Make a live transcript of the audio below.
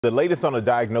The latest on the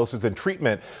diagnosis and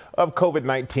treatment of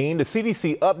COVID-19, the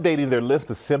CDC updating their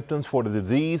list of symptoms for the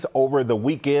disease over the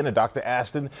weekend. And Dr.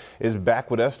 Ashton is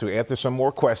back with us to answer some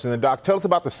more questions. And Doc, tell us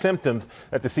about the symptoms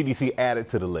that the CDC added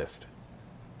to the list.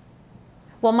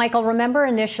 Well, Michael, remember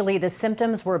initially the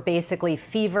symptoms were basically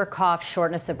fever, cough,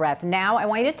 shortness of breath. Now I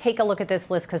want you to take a look at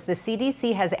this list because the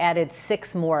CDC has added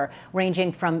 6 more,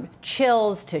 ranging from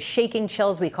chills to shaking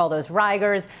chills. We call those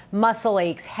rigors, muscle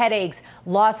aches, headaches,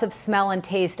 loss of smell and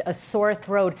taste, a sore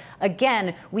throat.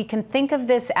 Again, we can think of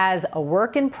this as a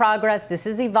work in progress. This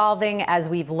is evolving as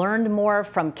we've learned more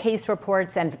from case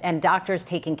reports and doctors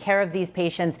taking care of these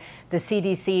patients. The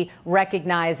CDC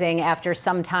recognizing after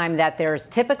some time that there's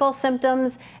typical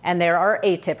symptoms and there are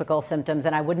atypical symptoms.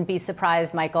 And I wouldn't be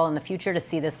surprised, Michael, in the future to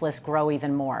see this list grow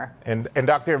even more. And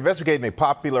Doc, they're investigating a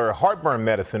popular heartburn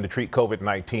medicine to treat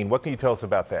COVID-19. What can you tell us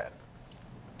about that?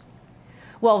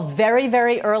 Well, very,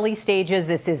 very early stages.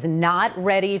 This is not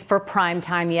ready for prime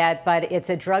time yet, but it's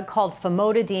a drug called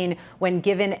famotidine. When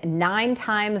given 9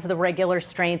 times the regular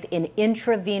strength in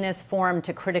intravenous form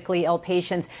to critically ill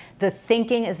patients, the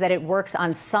thinking is that it works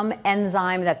on some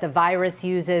enzyme that the virus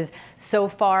uses. So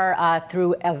far,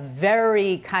 through a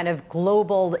very kind of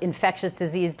global infectious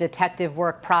disease detective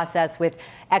work process with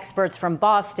experts from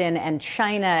Boston and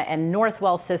China and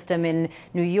Northwell System in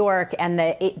New York and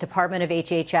the Department of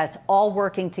HHS, all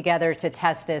working together to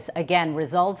test this. Again,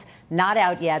 results not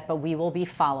out yet, but we will be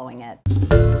following it.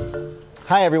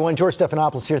 Hi everyone, George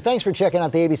Stephanopoulos here. Thanks for checking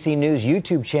out the ABC News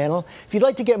YouTube channel. If you'd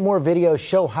like to get more videos,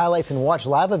 show highlights, and watch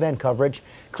live event coverage,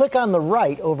 click on the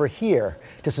right over here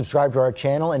to subscribe to our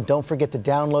channel, and don't forget to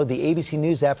download the ABC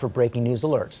News app for breaking news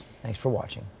alerts. Thanks for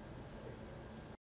watching.